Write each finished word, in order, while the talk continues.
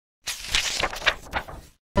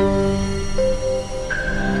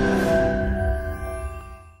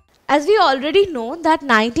As we already know that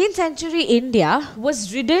 19th century India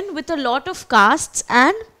was ridden with a lot of castes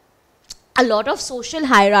and a lot of social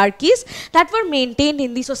hierarchies that were maintained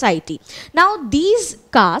in the society. Now these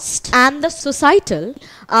castes and the societal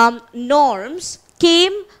norms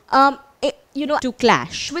came to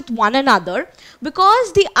clash with one another,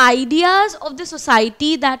 because the ideas of the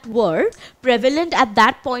society that were prevalent at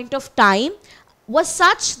that point of time was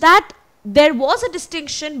such that there was a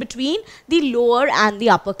distinction between the lower and the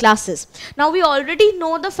upper classes. Now we already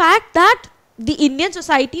know the fact that the Indian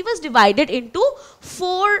society was divided into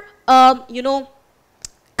four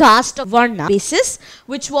caste of varna basis,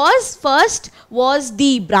 which was first was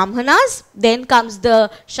the Brahmanas, then comes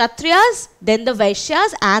the Kshatriyas, then the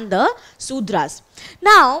Vaishyas and the Sudras.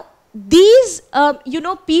 Now these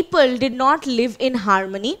people did not live in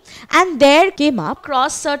harmony, and there came up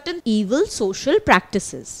across certain evil social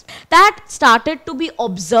practices that started to be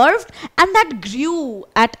observed and that grew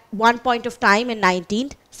at one point of time in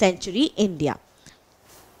 19th century India.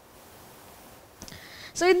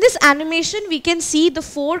 So in this animation we can see the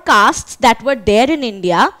four castes that were there in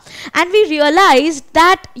India, and we realized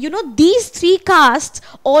that these three castes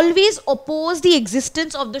always oppose the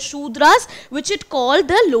existence of the Shudras, which it called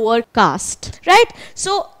the lower caste, right?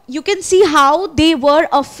 So you can see how they were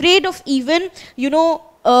afraid of even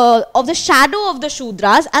of the shadow of the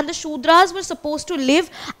Shudras, and the Shudras were supposed to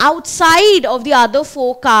live outside of the other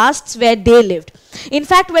four castes where they lived. In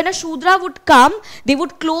fact, when a Shudra would come, they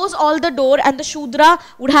would close all the door and the Shudra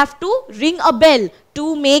would have to ring a bell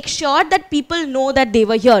to make sure that people know that they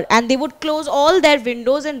were here, and they would close all their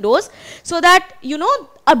windows and doors so that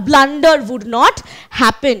a blunder would not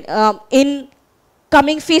happen in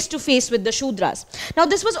coming face to face with the Shudras. Now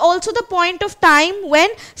this was also the point of time when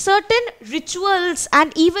certain rituals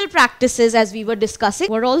and evil practices, as we were discussing,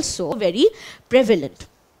 were also very prevalent.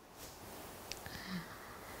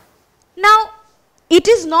 Now it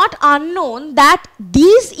is not unknown that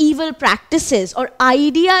these evil practices or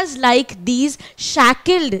ideas like these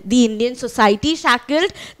shackled the Indian society,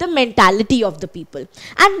 shackled the mentality of the people.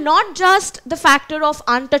 And not just the factor of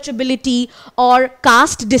untouchability or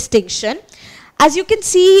caste distinction. As you can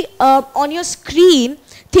see on your screen,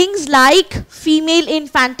 things like female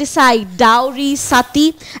infanticide, dowry,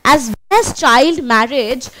 sati, as well as child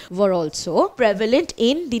marriage were also prevalent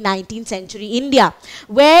in the 19th century India,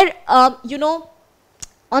 where,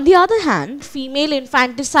 on the other hand, female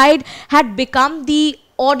infanticide had become the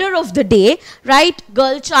order of the day, right?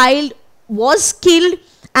 Girl child was killed,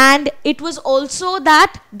 and it was also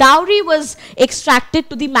that dowry was extracted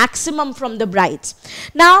to the maximum from the brides.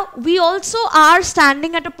 Now we also are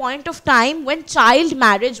standing at a point of time when child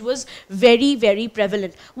marriage was very, very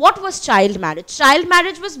prevalent. What was child marriage? Child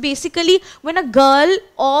marriage was basically when a girl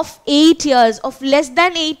of 8 years, of less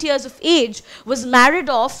than 8 years of age, was married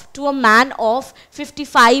off to a man of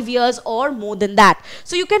 55 years or more than that.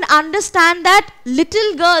 So you can understand that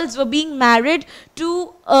little girls were being married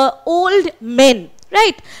to old men.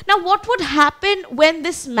 Right. Now what would happen when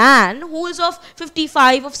this man, who is of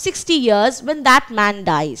 55, of 60 years, when that man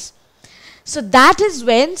dies? So that is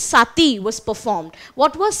when sati was performed.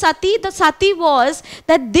 What was sati? The sati was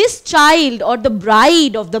that this child or the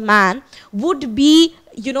bride of the man would be,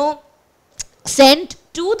 sent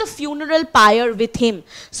to the funeral pyre with him.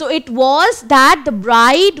 So it was that the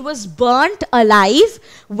bride was burnt alive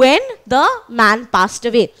when the man passed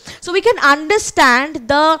away. So we can understand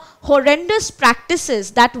the horrendous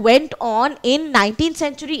practices that went on in 19th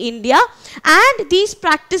century India, and these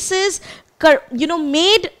practices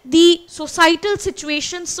made the societal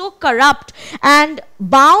situation so corrupt and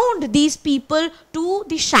bound these people to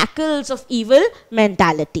the shackles of evil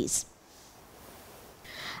mentalities.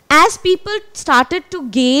 As people started to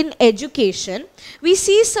gain education, we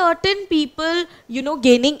see certain people,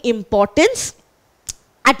 gaining importance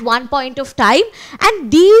at one point of time,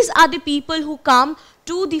 and these are the people who come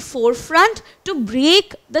to the forefront to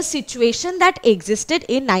break the situation that existed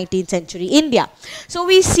in 19th century India. So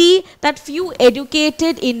we see that few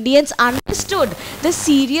educated Indians understood the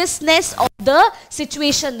seriousness of the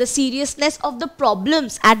situation, the seriousness of the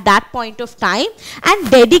problems at that point of time,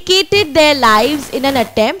 and dedicated their lives in an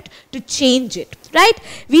attempt to change it, right?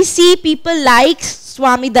 We see people like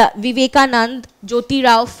Swami Vivekanand,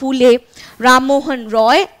 Jyotirao Phule, Ram Mohan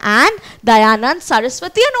Roy and Dayanand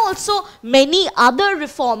Saraswati, and also many other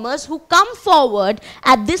reformers who come forward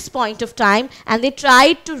at this point of time, and they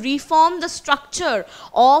tried to reform the structure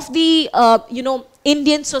of the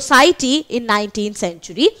Indian society in 19th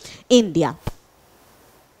century India.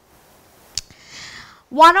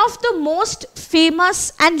 one of the most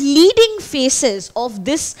famous and leading faces of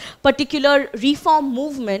this particular reform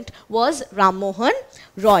movement was Ram Mohan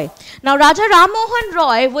Roy. Now, Raja Ram Mohan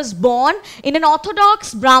Roy was born in an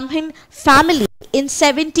orthodox Brahmin family in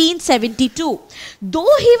 1772.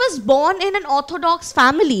 Though he was born in an orthodox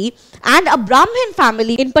family and a Brahmin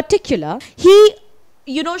family in particular, he,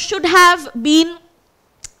 should have been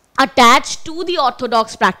attached to the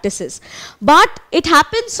orthodox practices. But it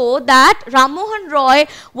happens so that Ram Mohan Roy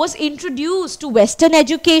was introduced to Western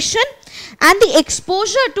education, and the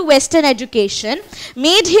exposure to Western education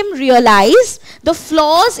made him realize the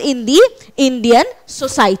flaws in the Indian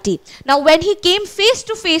society. Now, when he came face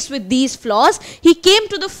to face with these flaws, he came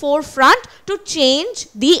to the forefront to change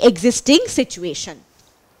the existing situation.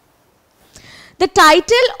 The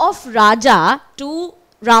title of Raja to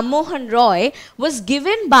Ram Mohan Roy was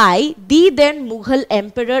given by the then Mughal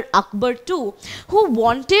Emperor Akbar II, who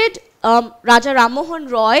wanted Raja Ram Mohan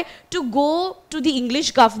Roy to go to the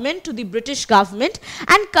English government, to the British government,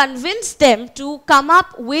 and convince them to come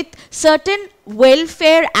up with certain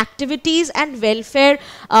welfare activities and welfare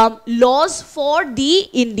laws for the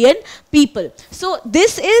Indian people. So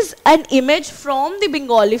this is an image from the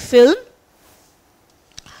Bengali film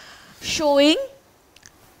showing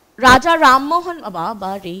Raja Ram Mohan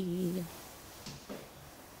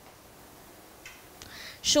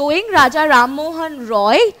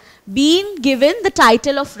Roy being given the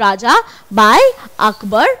title of Raja by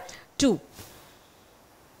Akbar II.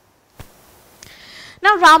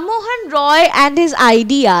 Now, Ram Mohan Roy and his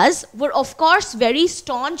ideas were of course very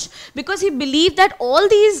staunch, because he believed that all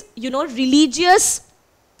these, religious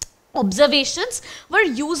observations were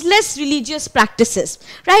useless religious practices,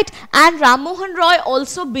 right? And Ram Mohan Roy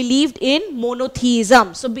also believed in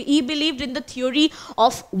monotheism. So he believed in the theory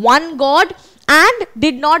of one God and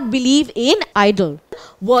did not believe in idol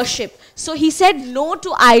worship. So he said no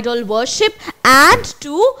to idol worship and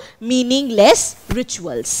to meaningless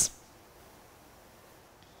rituals.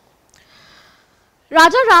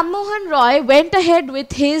 Raja Ram Mohan Roy went ahead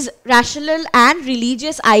with his rational and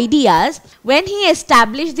religious ideas when he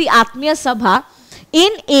established the Atmiya Sabha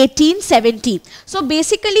in 1870. So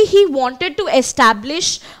basically he wanted to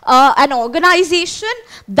establish an organization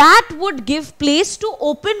that would give place to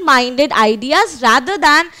open-minded ideas rather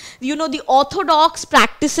than, the orthodox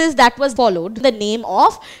practices that was followed in the name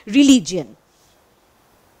of religion.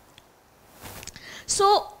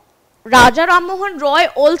 So Raja Ram Mohan Roy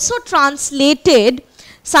also translated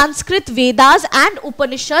Sanskrit Vedas and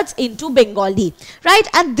Upanishads into Bengali, right?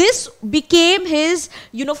 And this became his,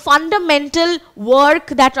 fundamental work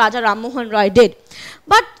that Raja Ram Mohan Roy did.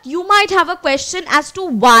 But you might have a question as to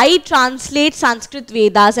why translate Sanskrit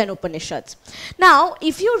Vedas and Upanishads. Now,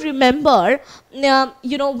 if you remember,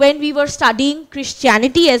 when we were studying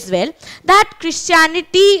Christianity as well, that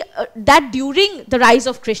during the rise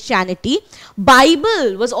of Christianity,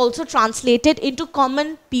 Bible was also translated into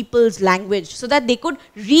common people's language so that they could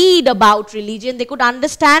read about religion, they could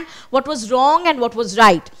understand what was wrong and what was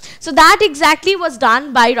right. So that exactly was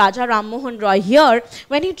done by Raja Ram Mohan Roy here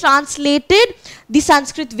when he translated the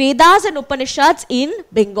Sanskrit Vedas and Upanishads in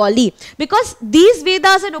Bengali, because these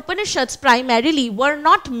Vedas and Upanishads primarily were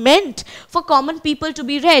not meant for common people to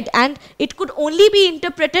be read, and it could only be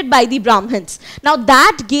interpreted by the Brahmins. Now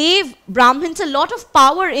that gave Brahmins a lot of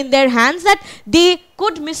power in their hands that they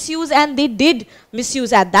could misuse, and they did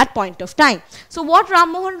misuse at that point of time. So what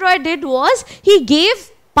Ram Mohan Roy did was he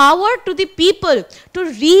gave power to the people to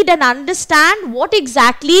read and understand what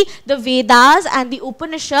exactly the Vedas and the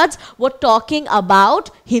Upanishads were talking about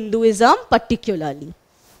Hinduism particularly.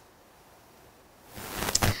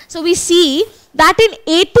 So we see that in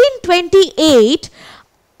 1828,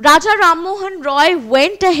 Raja Ram Mohan Roy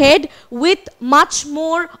went ahead with much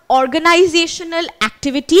more organizational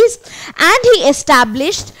activities, and he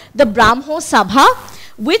established the Brahmo Sabha,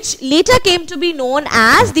 which later came to be known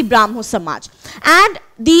as the Brahmo Samaj. And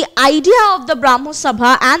the idea of the Brahmo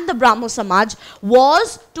Sabha and the Brahmo Samaj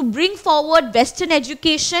was to bring forward Western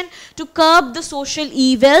education, to curb the social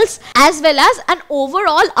evils, as well as an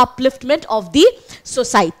overall upliftment of the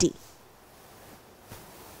society.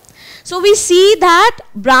 So we see that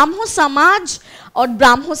Brahmo Samaj or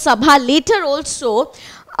Brahmo Sabha later also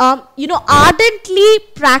ardently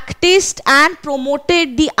practiced and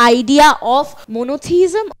promoted the idea of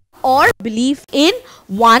monotheism or belief in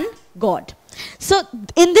one God. So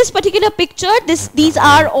in this particular picture, these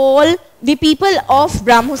are all the people of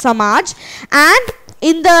Brahmo Samaj, and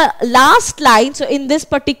in the last line, so in this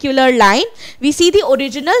particular line, we see the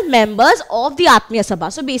original members of the Atmiya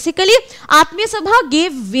Sabha. So basically, Atmiya Sabha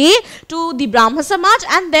gave way to the Brahmo Samaj,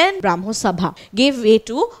 and then Brahmo Sabha gave way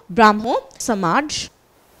to Brahmo Samaj.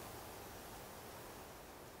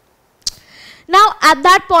 at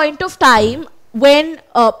that point of time, when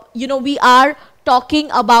we are talking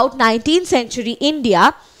about 19th century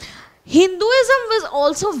India, Hinduism was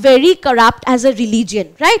also very corrupt as a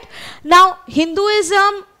religion, right? Now,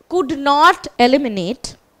 Hinduism could not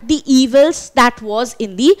eliminate the evils that was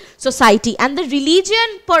in the society, and the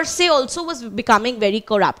religion per se also was becoming very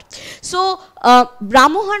corrupt. So,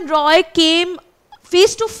 Ram Mohan Roy came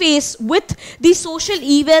face to face with the social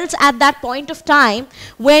evils at that point of time,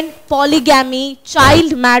 when polygamy,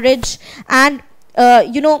 child marriage, and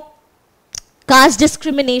caste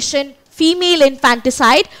discrimination, female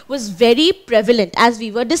infanticide was very prevalent, as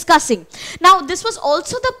we were discussing. Now, this was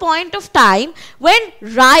also the point of time when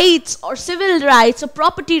rights or civil rights or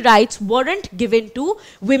property rights weren't given to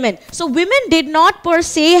women. So, women did not per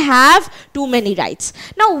se have too many rights.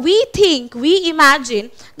 Now, we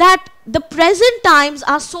imagine that the present times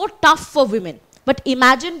are so tough for women. But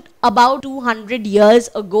imagine about 200 years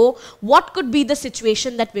ago, what could be the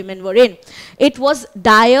situation that women were in? It was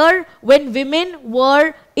dire when women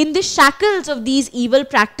were in the shackles of these evil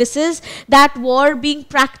practices that were being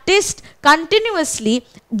practiced continuously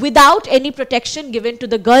without any protection given to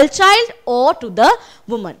the girl child or to the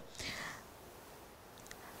woman.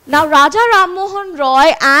 Now, Raja Ram Mohan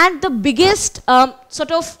Roy, and the biggest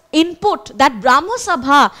sort of input that Brahmo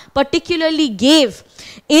Sabha particularly gave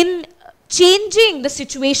in changing the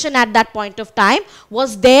situation at that point of time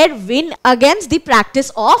was their win against the practice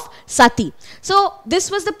of sati. So, this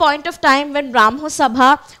was the point of time when Brahmo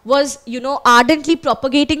Sabha was, ardently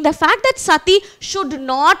propagating the fact that sati should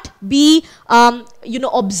not be,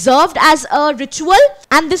 observed as a ritual.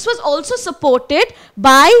 And this was also supported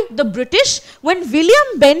by the British when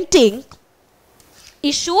William Bentinck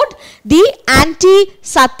issued the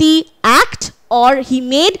Anti-Sati Act, or he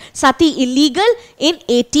made sati illegal in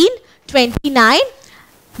 1829,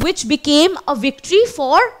 which became a victory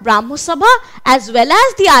for Brahmo Sabha as well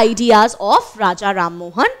as the ideas of Raja Ram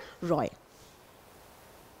Mohan Roy.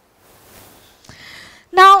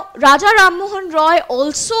 Now, Raja Ram Mohan Roy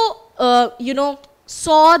also,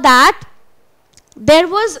 saw that there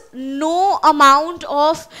was no amount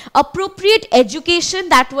of appropriate education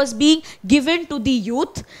that was being given to the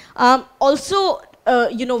youth. Women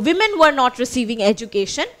were not receiving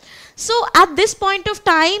education. So, at this point of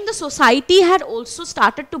time, the society had also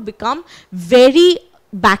started to become very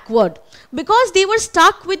backward, because they were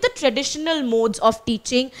stuck with the traditional modes of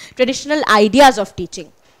teaching, traditional ideas of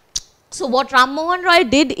teaching. So, what Ram Mohan Roy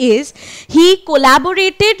did is, he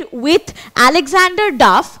collaborated with Alexander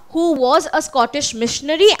Duff, who was a Scottish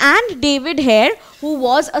missionary, and David Hare, who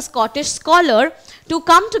was a Scottish scholar, to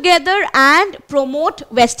come together and promote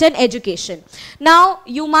Western education. Now,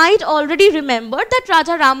 you might already remember that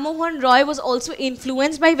Raja Ram Mohan Roy was also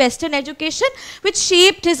influenced by Western education, which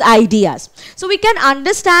shaped his ideas. So, we can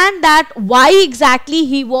understand that why exactly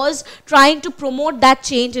he was trying to promote that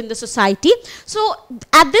change in the society. So,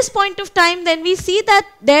 at this point of time, then we see that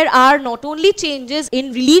there are not only changes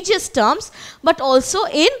in religious terms, but also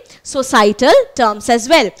in societal terms as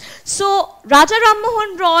well. So, Raja Ram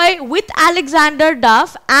Mohan Roy with Alexander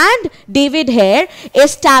Duff and David Hare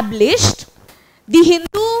established the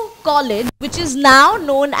Hindu College, which is now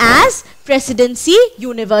known as Presidency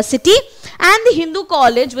University, and the Hindu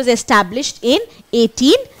College was established in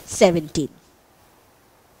 1817.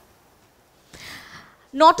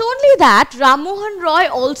 Not only that, Ram Mohan Roy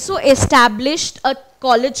also established a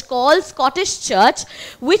college called Scottish Church,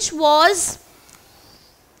 which was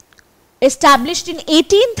established in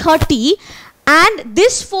 1830, and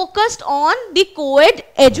this focused on the co-ed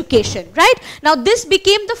education, right? Now, this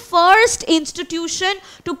became the first institution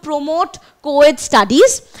to promote co-ed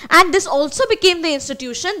studies, and this also became the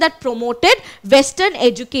institution that promoted Western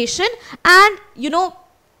education and,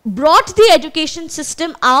 brought the education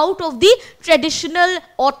system out of the traditional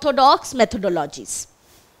orthodox methodologies.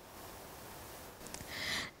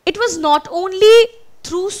 It was not only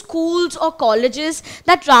through schools or colleges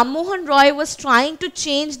that Ram Mohan Roy was trying to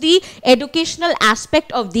change the educational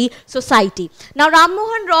aspect of the society. Now, Ram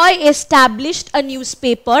Mohan Roy established a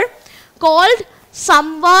newspaper called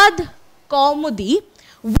Samvad Kaumudi,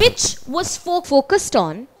 which was focused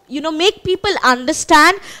on, make people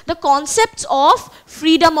understand the concepts of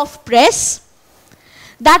freedom of press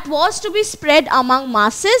that was to be spread among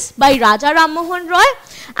masses by Raja Ram Mohan Roy,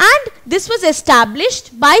 and this was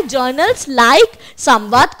established by journals like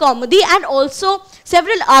Samvad Kaumudi and also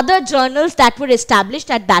several other journals that were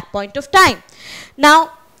established at that point of time.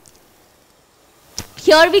 Now,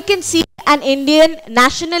 here we can see an Indian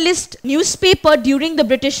nationalist newspaper during the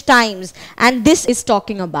British times, and this is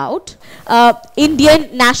talking about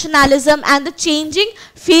Indian nationalism and the changing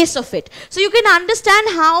face of it. So you can understand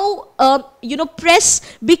how press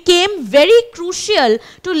became very crucial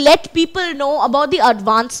to let people know about the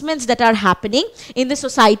advancements that are happening in the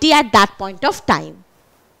society at that point of time.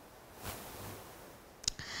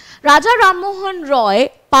 Raja Ram Mohan Roy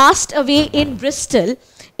passed away in Bristol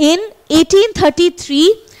in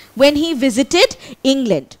 1833 when he visited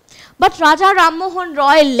England. But Raja Ram Mohan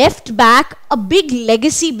Roy left back a big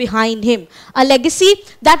legacy behind him, a legacy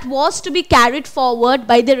that was to be carried forward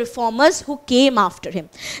by the reformers who came after him.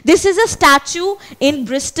 This is a statue in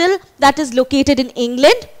Bristol that is located in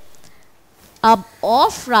England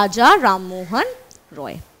of Raja Ram Mohan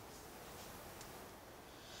Roy.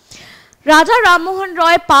 Raja Ram Mohan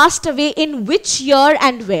Roy passed away in which year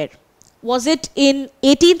and where? Was it in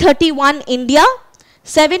 1831 India,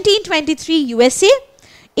 1723 USA,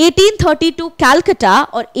 1832 Calcutta,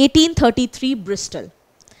 or 1833 Bristol?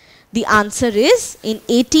 The answer is in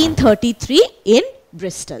 1833 in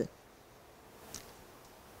Bristol.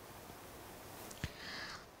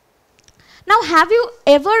 Now, have you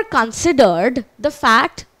ever considered the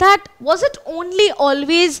fact that was it only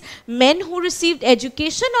always men who received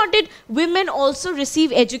education, or did women also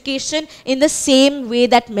receive education in the same way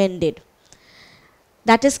that men did?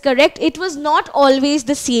 That is correct. It was not always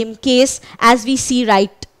the same case as we see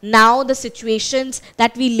right now, the situations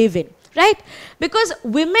that we live in, right? Because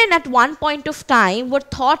women at one point of time were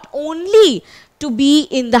thought only to be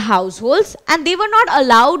in the households, and they were not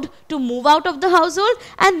allowed to move out of the household,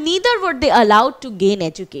 and neither were they allowed to gain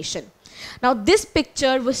education. Now, this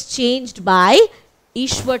picture was changed by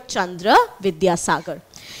Ishwar Chandra Vidyasagar.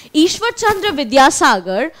 Ishwar Chandra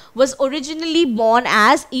Vidyasagar was originally born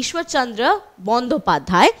as Ishwar Chandra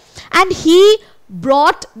Bandyopadhyay, and he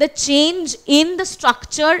brought the change in the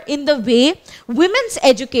structure, in the way women's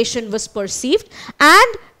education was perceived,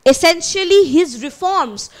 and essentially his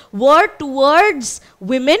reforms were towards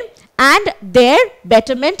women and their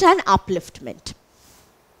betterment and upliftment.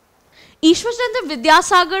 Ishwar Chandra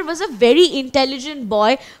Vidyasagar was a very intelligent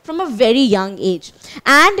boy from a very young age,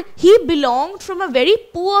 and he belonged from a very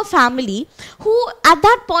poor family who at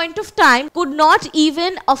that point of time could not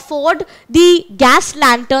even afford the gas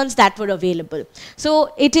lanterns that were available.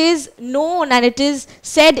 So it is known and it is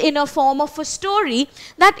said in a form of a story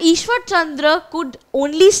that Ishwar Chandra could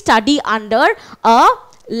only study under a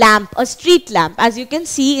lamp, a street lamp, as you can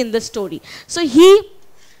see in the story. So he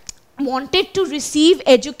wanted to receive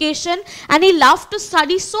education, and he loved to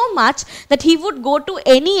study so much that he would go to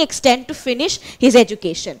any extent to finish his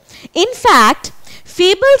education. In fact,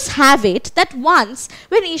 fables have it that once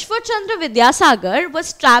when Ishwar Chandra Vidyasagar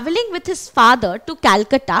was traveling with his father to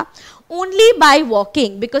Calcutta only by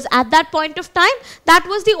walking, because at that point of time that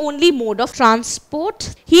was the only mode of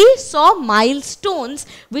transport, he saw milestones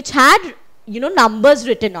which had numbers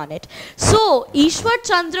written on it. So Ishwar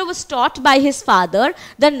Chandra was taught by his father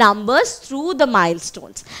the numbers through the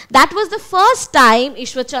milestones. That was the first time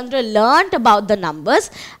Ishwar Chandra learnt about the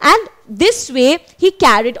numbers, and this way he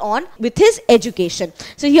carried on with his education.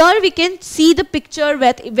 So here we can see the picture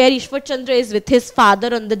where Ishwar Chandra is with his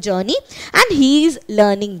father on the journey, and he is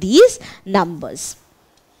learning these numbers.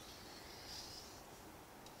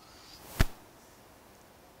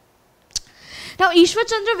 Now, Ishwar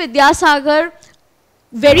Chandra Vidyasagar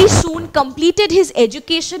very soon completed his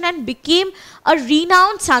education and became a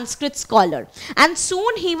renowned Sanskrit scholar. And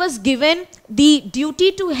soon he was given the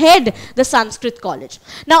duty to head the Sanskrit college.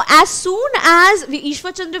 Now, as soon as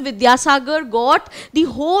Ishwar Chandra Vidyasagar got the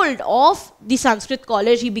hold of the Sanskrit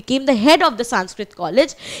college, he became the head of the Sanskrit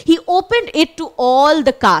college. He opened it to all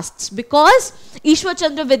the castes, because Ishwar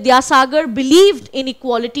Chandra Vidyasagar believed in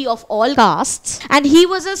equality of all castes, and he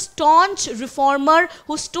was a staunch reformer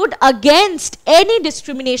who stood against any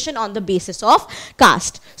discrimination on the basis of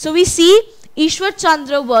caste. So we see Ishwar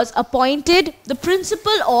Chandra was appointed the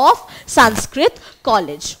principal of Sanskrit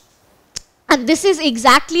college. And this is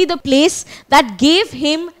exactly the place that gave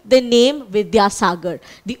him the name Vidyasagar,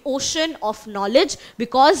 the ocean of knowledge,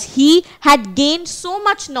 because he had gained so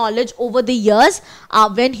much knowledge over the years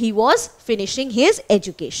when he was finishing his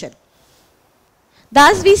education.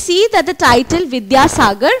 Thus, we see that the title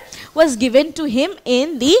Vidyasagar was given to him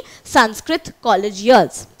in the Sanskrit college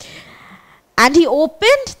years. And he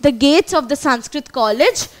opened the gates of the Sanskrit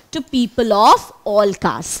college to people of all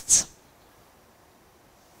castes.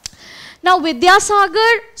 Now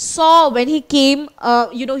Vidyasagar saw when he came,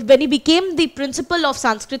 when he became the principal of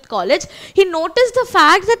Sanskrit College, he noticed the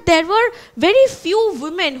fact that there were very few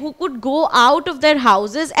women who could go out of their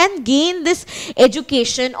houses and gain this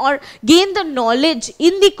education or gain the knowledge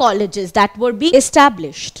in the colleges that were being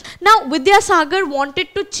established. Now Vidyasagar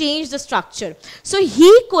wanted to change the structure. So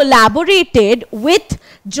he collaborated with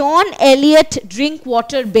John Eliot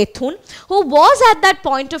Drinkwater Bethune, who was at that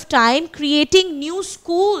point of time creating new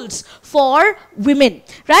schools for women,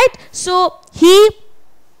 right? So he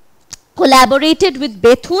collaborated with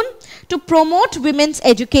Bethune to promote women's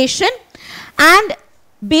education, and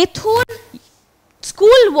Bethune school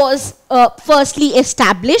was firstly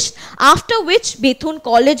established, after which Bethune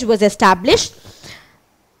College was established.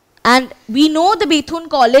 And we know the Bethune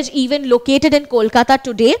College even located in Kolkata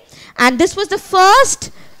today, and this was the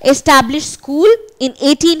first established school in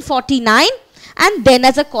 1849 and then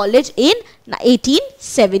as a college in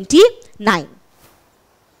 1879.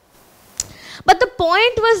 But the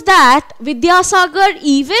point was that Vidyasagar,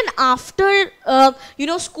 even after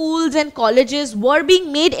schools and colleges were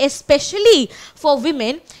being made especially for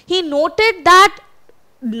women, he noted that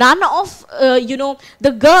none of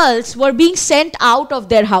the girls were being sent out of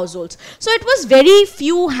their households. So it was very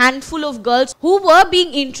few handful of girls who were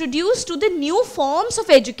being introduced to the new forms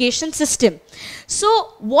of education system.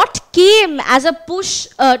 So what came as a push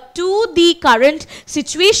to the current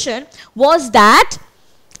situation was that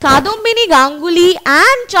Kadambini Ganguly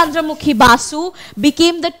and Chandramukhi Basu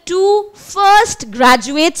became the two first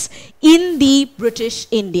graduates in the British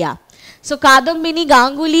India. So Kadambini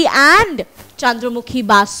Ganguly and Chandramukhi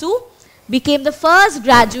Basu became the first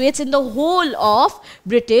graduates in the whole of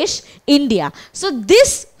British India. So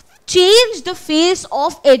this changed the face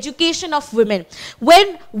of education of women.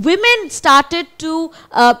 When women started to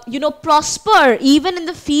prosper even in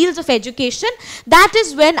the fields of education, that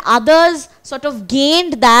is when others sort of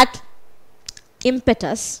gained that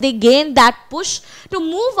impetus. They gained that push to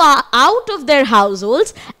move out of their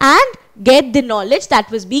households and get the knowledge that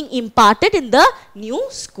was being imparted in the new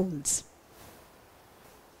schools.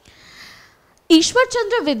 Ishwar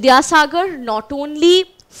Chandra Vidyasagar not only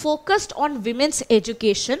focused on women's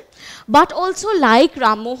education, but also, like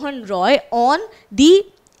Ram Mohan Roy, on the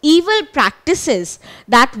evil practices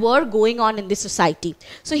that were going on in the society.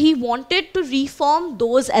 So he wanted to reform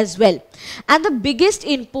those as well. And the biggest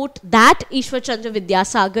input that Ishwar Chandra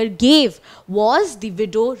Vidyasagar gave was the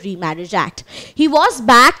Widow Remarriage Act. He was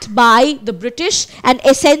backed by the British, and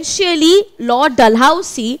essentially Lord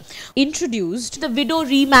Dalhousie introduced the Widow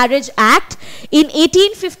Remarriage Act in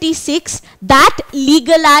 1856 that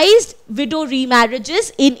legalized widow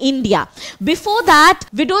remarriages in India. Before that,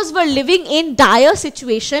 widows were living in dire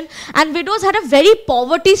situation, and widows had a very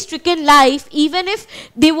poverty-stricken life even if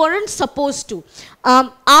they weren't supposed to.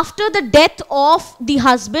 After the death of the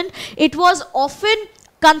husband, it was often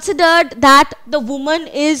considered that the woman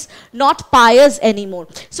is not pious anymore.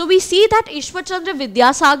 So we see that Ishwar Chandra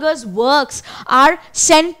Vidyasagar's works are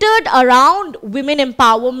centered around women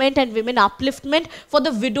empowerment and women upliftment for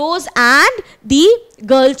the widows and the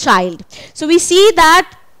girl child. So we see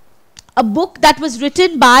that a book that was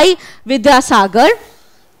written by Vidyasagar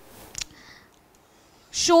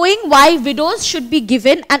showing why widows should be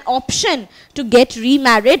given an option to get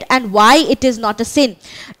remarried and why it is not a sin.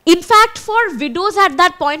 In fact, for widows at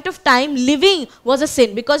that point of time, living was a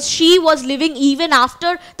sin because she was living even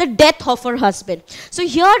after the death of her husband. So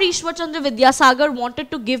here Ishwar Chandra Vidyasagar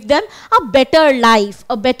wanted to give them a better life,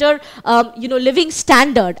 a better living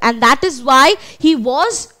standard, and that is why he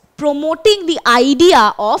was promoting the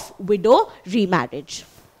idea of widow remarriage.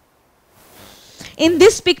 In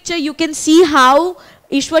this picture, you can see how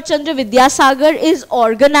Ishwar Chandra Vidyasagar is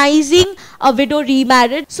organizing a widow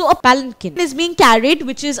remarriage. So a palanquin is being carried,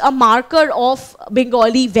 which is a marker of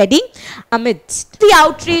Bengali wedding, amidst the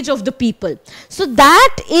outrage of the people. So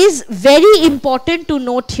that is very important to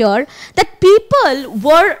note here, that people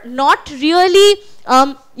were not really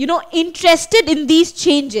interested in these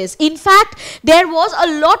changes. In fact, there was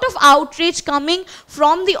a lot of outrage coming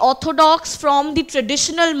from the orthodox, from the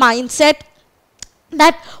traditional mindset,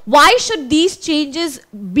 that why should these changes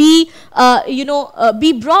be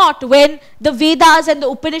brought when the Vedas and the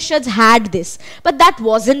Upanishads had this. But that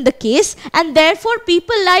wasn't the case, and therefore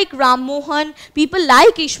people like Ram Mohan, people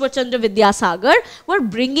like Ishwar Chandra Vidyasagar were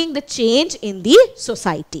bringing the change in the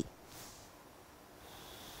society.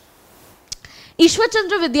 Ishwar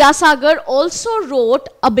Vidyasagar also wrote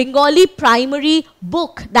a Bengali primary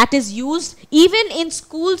book that is used even in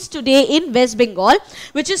schools today in West Bengal,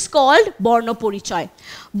 which is called Borno Porichoy.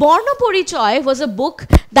 Borno Porichoy was a book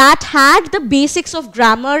that had the basics of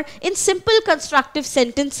grammar in simple constructive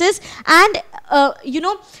sentences, and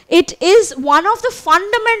it is one of the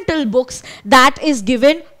fundamental books that is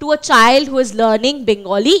given to a child who is learning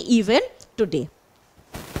Bengali even today.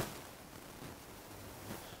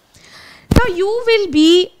 Now you will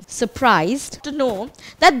be surprised to know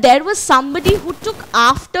that there was somebody who took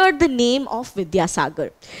after the name of Vidyasagar.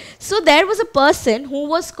 So there was a person who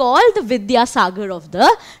was called the Vidyasagar of the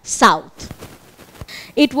South.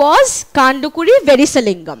 It was Kandukuri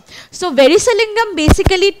Verisalingam. So Verisalingam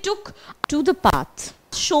basically took to the path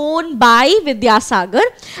shown by Vidyasagar,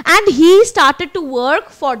 and he started to work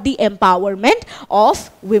for the empowerment of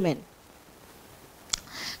women.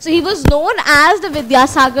 So he was known as the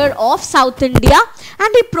Vidyasagar of South India,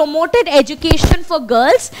 and he promoted education for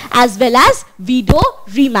girls as well as widow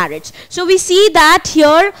remarriage. So we see that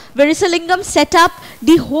here Verisalingam set up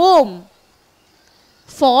the home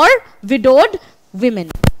for widowed women.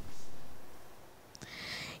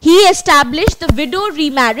 He established the Widow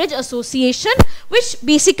Remarriage Association, which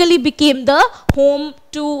basically became the home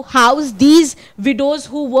to house these widows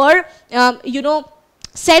who were,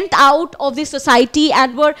 sent out of the society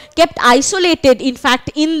and were kept isolated, in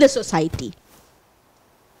fact, in the society.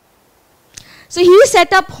 So he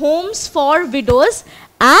set up homes for widows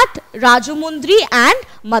at Rajamundry and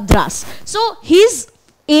Madras. So his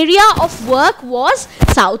area of work was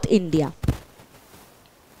South India.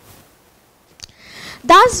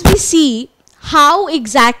 Thus we see how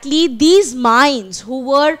exactly these minds who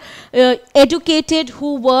were educated,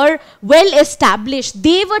 who were well established,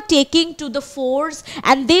 they were taking to the force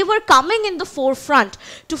and they were coming in the forefront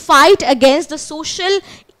to fight against the social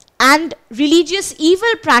and religious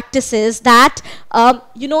evil practices that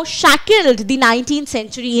shackled the 19th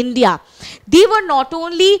century India. They were not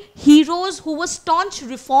only heroes who were staunch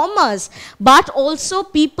reformers, but also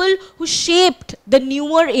people who shaped the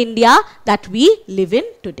newer India that we live in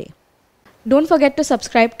today. Don't forget to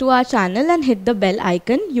subscribe to our channel and hit the bell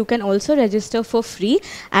icon. You can also register for free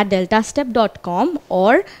at DeltaStep.com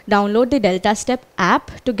or download the DeltaStep app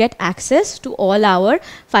to get access to all our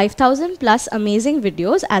 5,000 plus amazing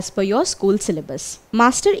videos as per your school syllabus.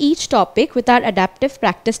 Master each topic with our adaptive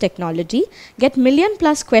practice technology. Get million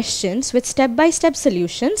plus questions with step-by-step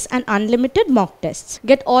solutions and unlimited mock tests.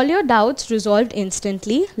 Get all your doubts resolved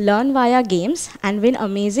instantly, learn via games, and win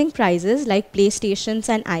amazing prizes like PlayStations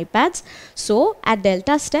and iPads. So at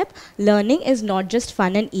DeltaStep, learning is not just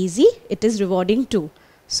fun and easy, it is rewarding too.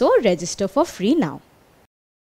 So register for free now.